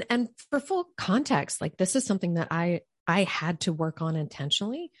 Yeah. And for full context, like this is something that I had to work on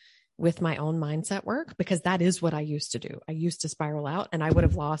intentionally with my own mindset work, because that is what I used to do. I used to spiral out, and I would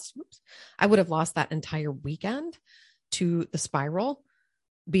have lost that entire weekend to the spiral,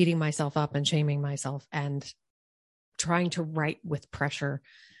 beating myself up and shaming myself and trying to write with pressure.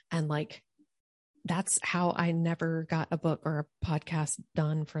 And like, that's how I never got a book or a podcast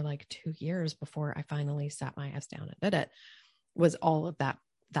done for like 2 years before I finally sat my ass down and did it, was all of that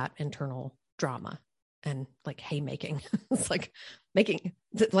internal drama and like haymaking. It's like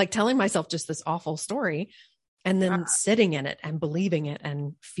telling myself just this awful story and then sitting in it and believing it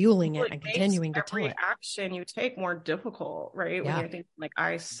and fueling it and continuing to tell it. Every action you take more difficult, right? When you're thinking like,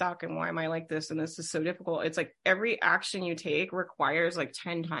 I suck and why am I like this? And this is so difficult. It's like every action you take requires like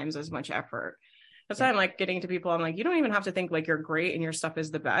 10 times as much effort. That's why I'm like getting to people. I'm like, you don't even have to think like you're great and your stuff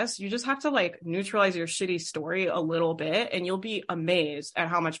is the best. You just have to like neutralize your shitty story a little bit, and you'll be amazed at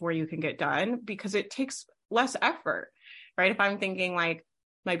how much more you can get done because it takes less effort, right? If I'm thinking like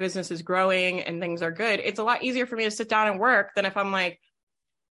my business is growing and things are good, it's a lot easier for me to sit down and work than if I'm like,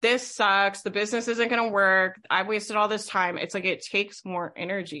 this sucks, the business isn't going to work, I've wasted all this time. It's like, it takes more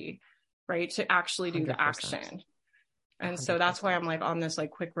energy, right, to actually do 100%. The action. And 100%. So that's why I'm like on this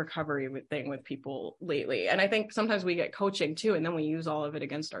like quick recovery thing with people lately. And I think sometimes we get coaching too, and then we use all of it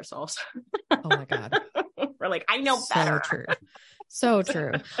against ourselves. Oh my God. We're like, I know better. So true. So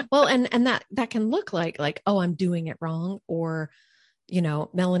true. Well, and that can look like, oh, I'm doing it wrong. Or, you know,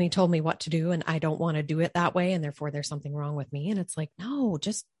 Melanie told me what to do and I don't want to do it that way, and therefore there's something wrong with me. And it's like, no,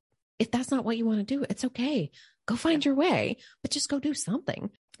 just, if that's not what you want to do, it's okay. Go find your way, but just go do something.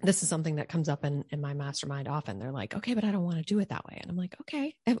 This is something that comes up in my mastermind often. They're like, okay, but I don't want to do it that way. And I'm like,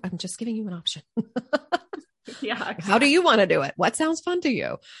 okay, I'm just giving you an option. Yeah. Exactly. How do you want to do it? What sounds fun to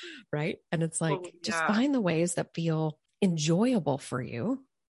you? Right. And it's like, just find the ways that feel enjoyable for you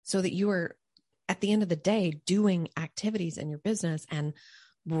so that you are, at the end of the day, doing activities in your business and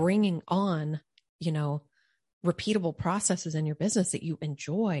bringing on, you know, repeatable processes in your business that you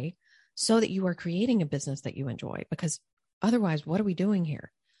enjoy, so that you are creating a business that you enjoy. Because otherwise, what are we doing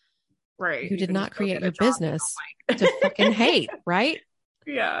here? Right. You did not create your business to fucking hate, right?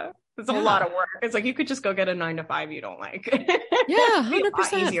 Yeah. It's a lot of work. It's like, you could just go get a 9-to-5 you don't like. Yeah,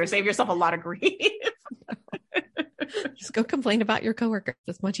 100%. Easier. Save yourself a lot of grief. Just go complain about your coworkers.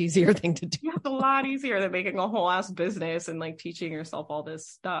 It's a much easier thing to do. Yeah, it's a lot easier than making a whole ass business and like teaching yourself all this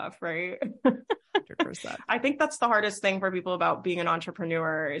stuff, right? 100%. I think that's the hardest thing for people about being an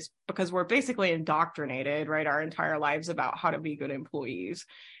entrepreneur, is because we're basically indoctrinated, right, our entire lives about how to be good employees.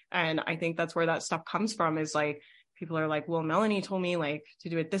 And I think that's where that stuff comes from, is like, people are like, well, Melanie told me like to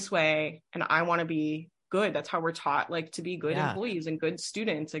do it this way, and I want to be good. That's how we're taught, like, to be good employees and good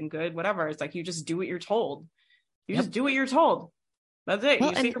students and good whatever. It's like, you just do what you're told. You just do what you're told. That's it.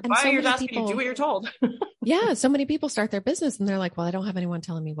 Well, you sit by your desk and you do what you're told. Yeah. So many people start their business and they're like, well, I don't have anyone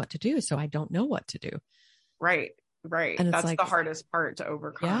telling me what to do, so I don't know what to do. Right. And that's like the hardest part to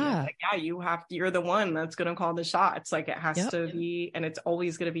overcome. Yeah. Like, you're the one that's going to call the shots. Like, it has to be, and it's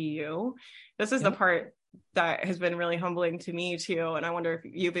always going to be you. This is the part that has been really humbling to me too. And I wonder if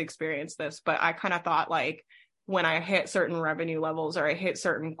you've experienced this, but I kind of thought like, when I hit certain revenue levels or I hit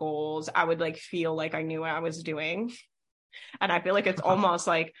certain goals, I would like feel like I knew what I was doing. And I feel like it's almost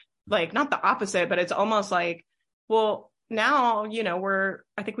like not the opposite, but it's almost like, well, now, you know,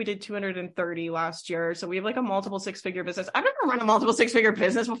 I think we did 230 last year. So we have like a multiple 6-figure business. I've never run a multiple 6-figure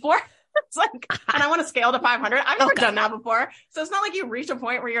business before. It's like, and I want to scale to 500. I've never done that before. So it's not like you reach a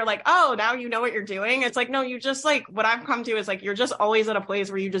point where you're like, oh, now you know what you're doing. It's like, no, you just like, what I've come to is like, you're just always at a place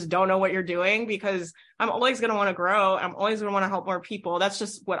where you just don't know what you're doing, because I'm always going to want to grow. I'm always going to want to help more people. That's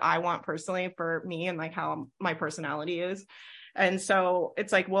just what I want personally for me and like how my personality is. And so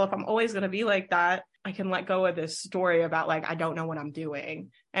it's like, well, if I'm always going to be like that, I can let go of this story about like, I don't know what I'm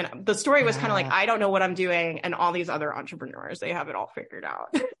doing. And the story was kind of like, I don't know what I'm doing. And all these other entrepreneurs, they have it all figured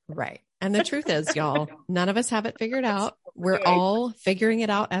out. Right. And the truth is, y'all, none of us have it figured out. We're all figuring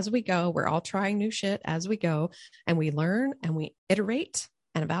it out as we go. We're all trying new shit as we go, and we learn and we iterate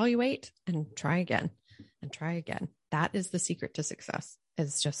and evaluate and try again and try again. That is the secret to success,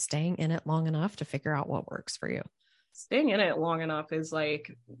 is just staying in it long enough to figure out what works for you. Staying in it long enough is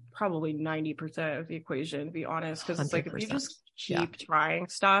like probably 90% of the equation, to be honest. Because it's like, if you just keep trying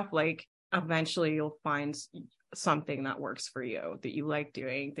stuff, like eventually you'll find something that works for you, that you like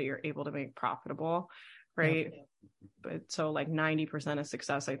doing, that you're able to make profitable, right? Yep. But so like 90% of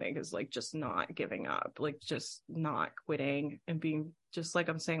success, I think, is like just not giving up, like just not quitting and being just, like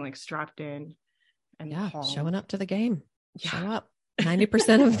I'm saying, like strapped in and showing up to the game. Show up.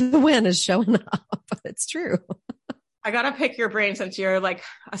 90% of the win is showing up. It's true. I got to pick your brain, since you're like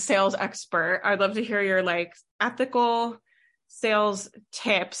a sales expert. I'd love to hear your like ethical sales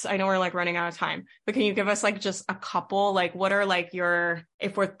tips? I know we're like running out of time, but can you give us like just a couple, like what are like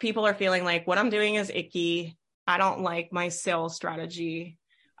if people are feeling like what I'm doing is icky, I don't like my sales strategy,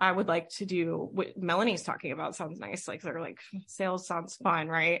 I would like to do what Melanie's talking about sounds nice. Like they're like, sales sounds fun,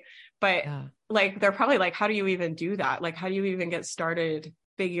 right? But like, they're probably like, how do you even do that? Like, how do you even get started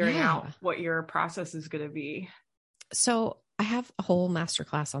figuring out what your process is going to be? So I have a whole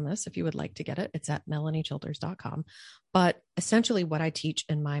masterclass on this. If you would like to get it, it's at melaniechilders.com. But essentially what I teach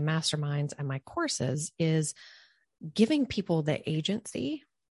in my masterminds and my courses is giving people the agency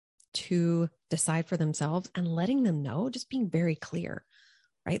to decide for themselves and letting them know, just being very clear,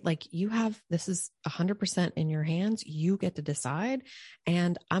 right? Like this is 100% in your hands. You get to decide,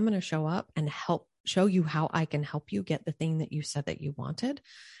 and I'm going to show up and show you how I can help you get the thing that you said that you wanted.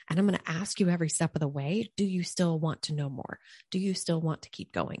 And I'm going to ask you every step of the way, do you still want to know more? Do you still want to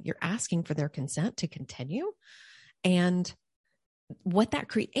keep going? You're asking for their consent to continue. And what that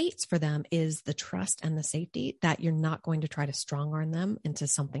creates for them is the trust and the safety that you're not going to try to strong arm them into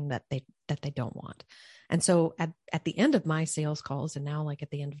something that they don't want. And so at the end of my sales calls, and now like at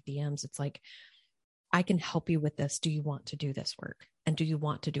the end of DMs, it's like, I can help you with this. Do you want to do this work? And do you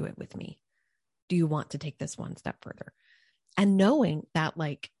want to do it with me? Do you want to take this one step further? And knowing that,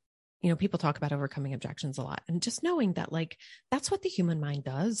 like, people talk about overcoming objections a lot, and just knowing that, like, that's what the human mind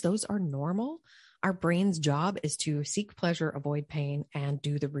does. Those are normal. Our brain's job is to seek pleasure, avoid pain, and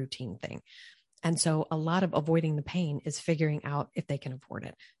do the routine thing. And so a lot of avoiding the pain is figuring out if they can afford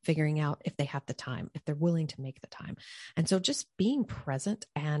it, figuring out if they have the time, if they're willing to make the time. And so just being present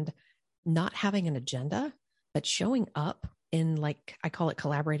and not having an agenda, but showing up in, like, I call it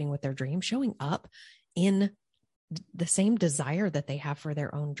collaborating with their dream, showing up in the same desire that they have for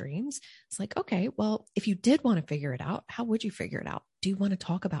their own dreams. It's like, okay, well, if you did want to figure it out, how would you figure it out? Do you want to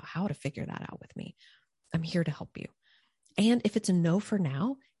talk about how to figure that out with me? I'm here to help you. And if it's a no for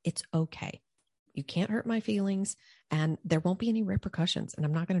now, it's okay. You can't hurt my feelings, and there won't be any repercussions, and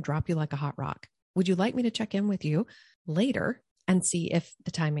I'm not going to drop you like a hot rock. Would you like me to check in with you later and see if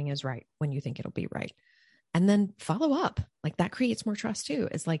the timing is right when you think it'll be right? And then follow up. Like, that creates more trust too.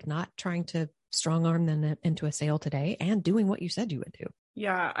 It's like not trying to strong arm them into a sale today, and doing what you said you would do.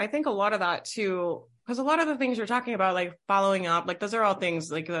 Yeah, I think a lot of that too, because a lot of the things you're talking about, like following up, like those are all things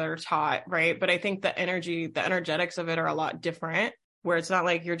like that are taught, right? But I think the energetics of it are a lot different, where it's not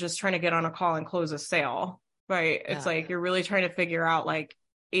like you're just trying to get on a call and close a sale, right? It's like you're really trying to figure out, like,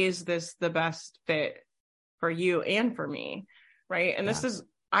 is this the best fit for you and for me, right? And this is,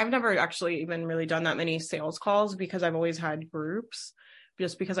 I've never actually even really done that many sales calls, because I've always had groups,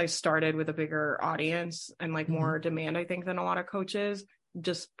 just because I started with a bigger audience and like more demand, I think, than a lot of coaches,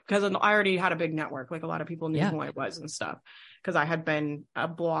 just because I already had a big network. Like, a lot of people knew who I was and stuff, because I had been a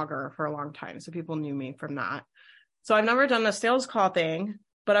blogger for a long time. So people knew me from that. So I've never done the sales call thing,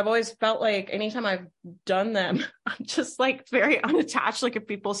 but I've always felt like anytime I've done them, I'm just like very unattached, like if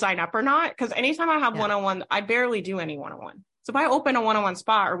people sign up or not. Because anytime I have one-on-one, I barely do any one-on-one. So if I open a one-on-one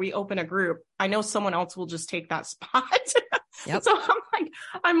spot, or we open a group, I know someone else will just take that spot. So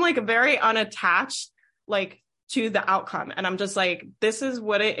I'm like very unattached, like, to the outcome. And I'm just like, this is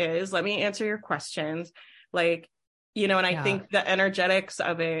what it is. Let me answer your questions. Like, and I think the energetics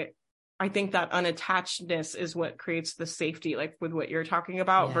of it, I think that unattachedness is what creates the safety, like with what you're talking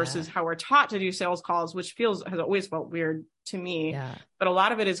about, versus how we're taught to do sales calls, which has always felt weird to me. But a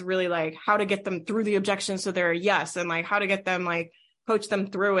lot of it is really like how to get them through the objections so they're a yes, and like how to get them, like, coach them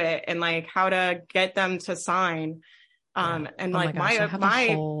through it, and like how to get them to sign. And like I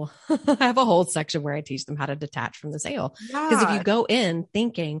have a whole section where I teach them how to detach from the sale. Because if you go in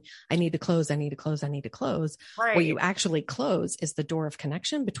thinking, I need to close, what you actually close is the door of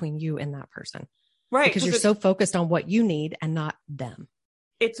connection between you and that person. Right. Because you're so focused on what you need and not them.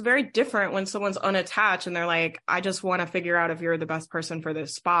 It's very different when someone's unattached and they're like, I just want to figure out if you're the best person for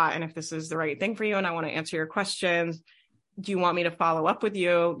this spot, and if this is the right thing for you, and I want to answer your questions. Do you want me to follow up with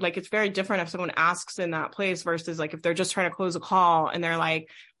you? Like, it's very different if someone asks in that place versus like if they're just trying to close a call and they're like,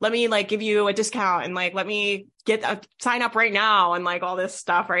 let me like give you a discount, and like, let me get a sign up right now, and like all this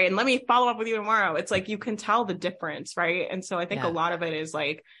stuff. Right. And let me follow up with you tomorrow. It's like, you can tell the difference. Right. And so I think a lot of it is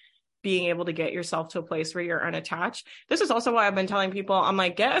like being able to get yourself to a place where you're unattached. This is also why I've been telling people, I'm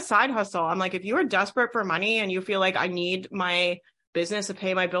like, get a side hustle. I'm like, if you are desperate for money and you feel like I need my business to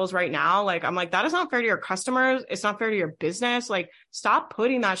pay my bills right now, like, I'm like, that is not fair to your customers. It's not fair to your business. Like, stop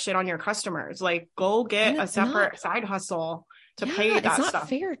putting that shit on your customers. Like, go get a separate side hustle to pay It's that not stuff.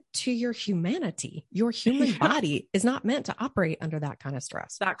 fair to your humanity. Your human body is not meant to operate under that kind of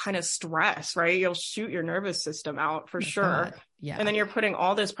stress. That kind of stress, right? You'll shoot your nervous system out for sure. God. Yeah. And then you're putting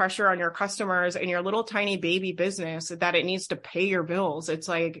all this pressure on your customers and your little tiny baby business that it needs to pay your bills. It's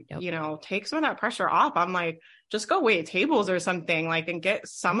like, take some of that pressure off. I'm like, just go wait tables or something, like, and get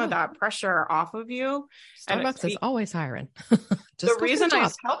some of that pressure off of you. Starbucks is always hiring. The reason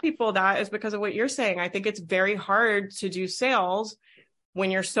I tell people that is because of what you're saying. I think it's very hard to do sales when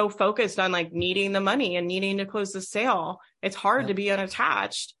you're so focused on like needing the money and needing to close the sale. It's hard to be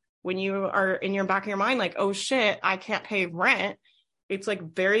unattached when you are in your back of your mind, like, oh shit, I can't pay rent. It's like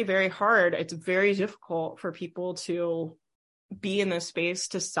very, very hard. It's very difficult for people to be in this space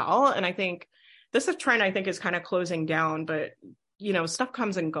to sell. And I think this trend, I think, is kind of closing down, but stuff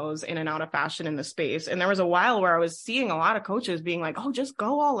comes and goes in and out of fashion in the space. And there was a while where I was seeing a lot of coaches being like, oh, just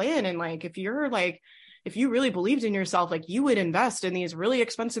go all in. And like, if you really believed in yourself, like you would invest in these really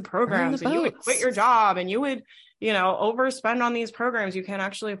expensive programs and you would quit your job and you would, overspend on these programs you can't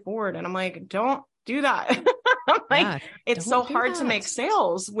actually afford. And I'm like, don't do that. Like, it's so hard to make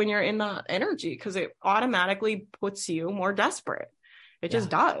sales when you're in that energy because it automatically puts you more desperate. It just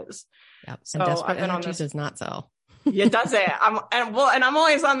does. Yep. So and desperate energy does not sell. It doesn't. And I'm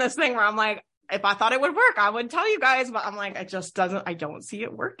always on this thing where I'm like, if I thought it would work, I would tell you guys, but I'm like, I don't see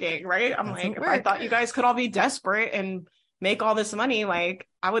it working. Right. I'm like, if I thought you guys could all be desperate and make all this money, like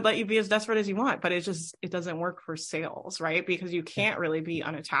I would let you be as desperate as you want, but it doesn't work for sales. Right. Because you can't really be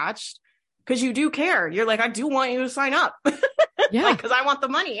unattached because you do care. You're like, I do want you to sign up. Yeah. Because I want the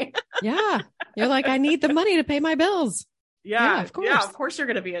money. Yeah. You're like, I need the money to pay my bills. Yeah. Of course. Yeah. Of course you're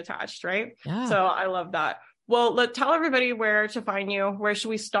going to be attached. Right. Yeah. So I love that. Well, tell everybody where to find you. Where should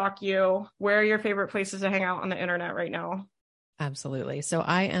we stalk you? Where are your favorite places to hang out on the internet right now? Absolutely. So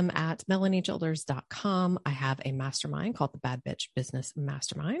I am at melaniechilders.com. I have a mastermind called the Bad Bitch Business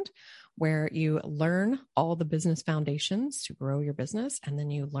Mastermind, where you learn all the business foundations to grow your business. And then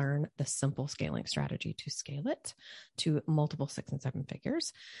you learn the simple scaling strategy to scale it to multiple 6 and 7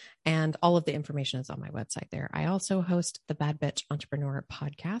 figures. And all of the information is on my website there. I also host the Bad Bitch Entrepreneur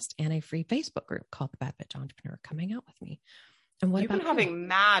podcast and a free Facebook group called the Bad Bitch Entrepreneur. Coming out with me. And you've been having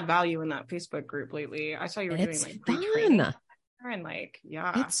mad value in that Facebook group lately. I saw you were doing like free training. And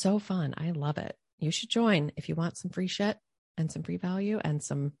it's so fun. I love it. You should join if you want some free shit and some free value and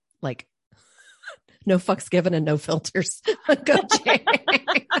some like no fucks given and no filters. Coaching.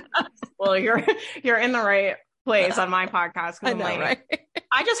 Well, you're in the right place on my podcast. I know, right?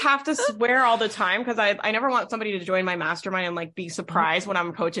 I just have to swear all the time because I never want somebody to join my mastermind and like be surprised when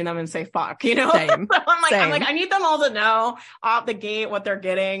I'm coaching them and say fuck, Same. So I'm like, I need them all to know off the gate what they're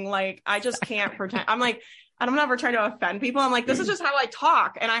getting. Like, I just can't pretend. I'm like, and I'm never trying to offend people. I'm like, this is just how I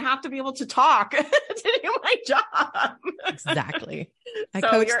talk. And I have to be able to talk to do my job. Exactly. I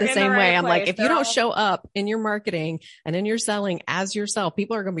coach the same way. I'm like, if you don't show up in your marketing and in your selling as yourself,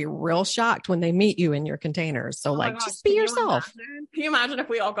 people are going to be real shocked when they meet you in your containers. So just be yourself. Can you imagine if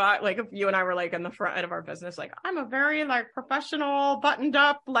we all got like, if you and I were like in the front end of our business, like I'm a very like professional, buttoned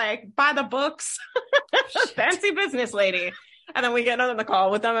up, like by the books, fancy business lady. And then we get on the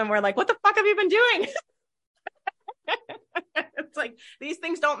call with them and we're like, what the fuck have you been doing? It's like these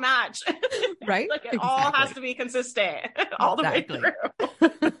things don't match, right? Like it all has to be consistent all the way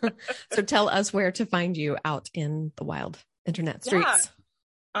through. So tell us where to find you out in the wild internet streets. Yeah.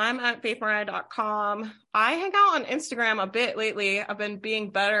 I'm at faithmariah.com. I hang out on Instagram a bit lately. I've been being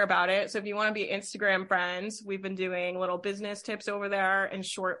better about it. So if you want to be Instagram friends, we've been doing little business tips over there and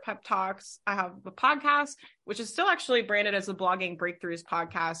short pep talks. I have a podcast, which is still actually branded as the Blogging Breakthroughs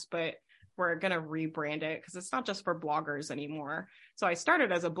podcast, but we're going to rebrand it because it's not just for bloggers anymore. So I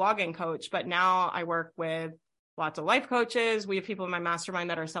started as a blogging coach, but now I work with lots of life coaches. We have people in my mastermind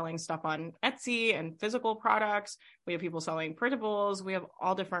that are selling stuff on Etsy and physical products. We have people selling printables. We have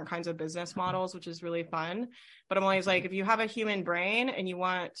all different kinds of business models, which is really fun. But I'm always like, if you have a human brain and you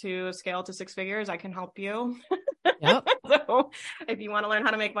want to scale to 6 figures, I can help you. Yep. So if you want to learn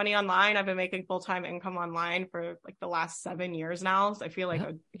how to make money online, I've been making full-time income online for like the last 7 years now. So I feel like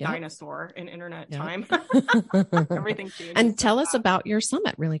a dinosaur in internet time. Everything changed. And tell us about your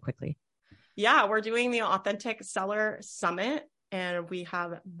summit really quickly. Yeah, we're doing the Authentic Seller Summit and we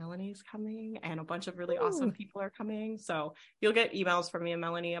have Melanie's coming and a bunch of really awesome people are coming. So you'll get emails from me and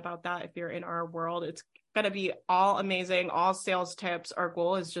Melanie about that if you're in our world. It's going to be all amazing, all sales tips. Our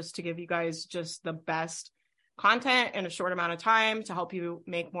goal is just to give you guys just the best content in a short amount of time to help you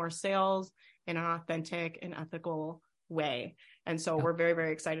make more sales in an authentic and ethical way. And so we're very,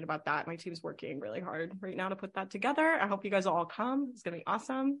 very excited about that. My team's working really hard right now to put that together. I hope you guys will all come. It's going to be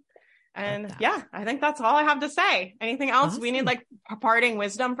awesome. And yeah, I think that's all I have to say. Anything else? Awesome. We need like parting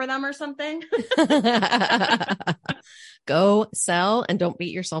wisdom for them or something. Go sell and don't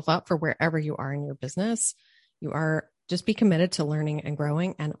beat yourself up for wherever you are in your business. Just be committed to learning and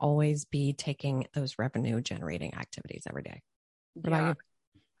growing, and always be taking those revenue generating activities every day. What about you?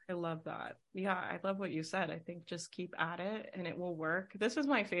 I love that. Yeah, I love what you said. I think just keep at it and it will work. This is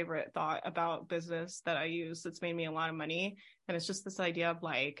my favorite thought about business that I use that's made me a lot of money. And it's just this idea of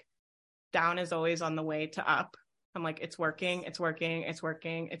like, down is always on the way to up. I'm like, it's working, it's working, it's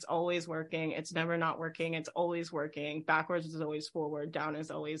working, it's always working, it's never not working, it's always working. Backwards is always forward, down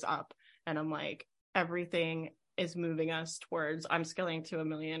is always up. And I'm like, everything is moving us towards, I'm scaling to 1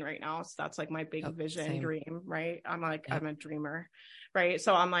 million right now. So that's like my big vision, dream, right? I'm like, I'm a dreamer, right?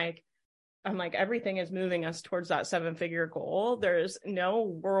 So I'm like, everything is moving us towards that 7-figure goal. There's no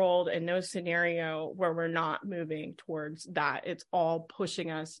world and no scenario where we're not moving towards that. It's all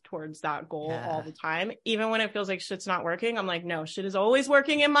pushing us towards that goal all the time. Even when it feels like shit's not working, I'm like, no, shit is always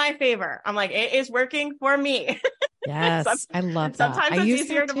working in my favor. I'm like, it is working for me. Yes. I love that. Sometimes it's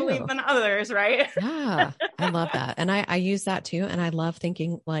easier to believe than others, right? Yeah. I love that. And I use that too. And I love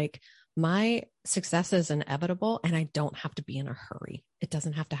thinking like, my success is inevitable and I don't have to be in a hurry. It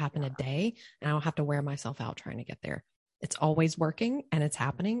doesn't have to happen a day, and I don't have to wear myself out trying to get there. It's always working, and it's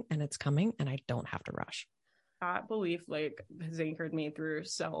happening, and it's coming, and I don't have to rush. That belief like has anchored me through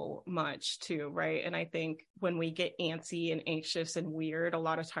so much too, right? And I think when we get antsy and anxious and weird, a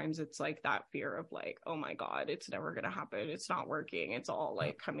lot of times it's like that fear of like, oh my God, it's never going to happen. It's not working. It's all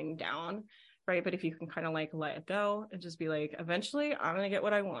like coming down, right? But if you can kind of like let it go and just be like, eventually I'm going to get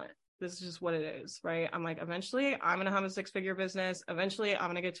what I want. This is just what it is, right? I'm like, eventually I'm going to have a 6-figure business. Eventually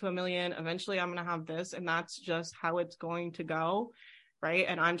I'm going to get to 1 million. Eventually I'm going to have this. And that's just how it's going to go. Right.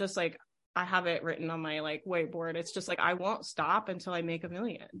 And I'm just like, I have it written on my like whiteboard. It's just like, I won't stop until I make 1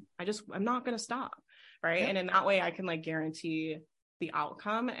 million. I'm not going to stop. Right. Yep. And in that way I can like guarantee the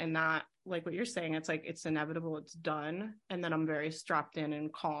outcome, and that like what you're saying, it's like, it's inevitable. It's done. And then I'm very strapped in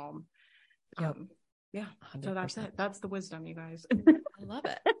and calm. Yep. Yeah. 100%. So that's it. That's the wisdom, you guys. I love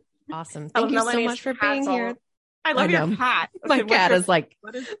it. Awesome. Thank you so much for being here. I love your cat. My cat is like,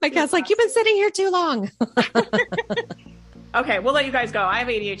 you've been sitting here too long. Okay, we'll let you guys go. I have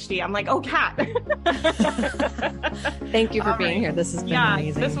ADHD. I'm like, oh, cat. Thank you for being here. This has been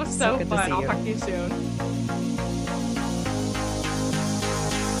amazing. This was so fun. I'll talk to you soon.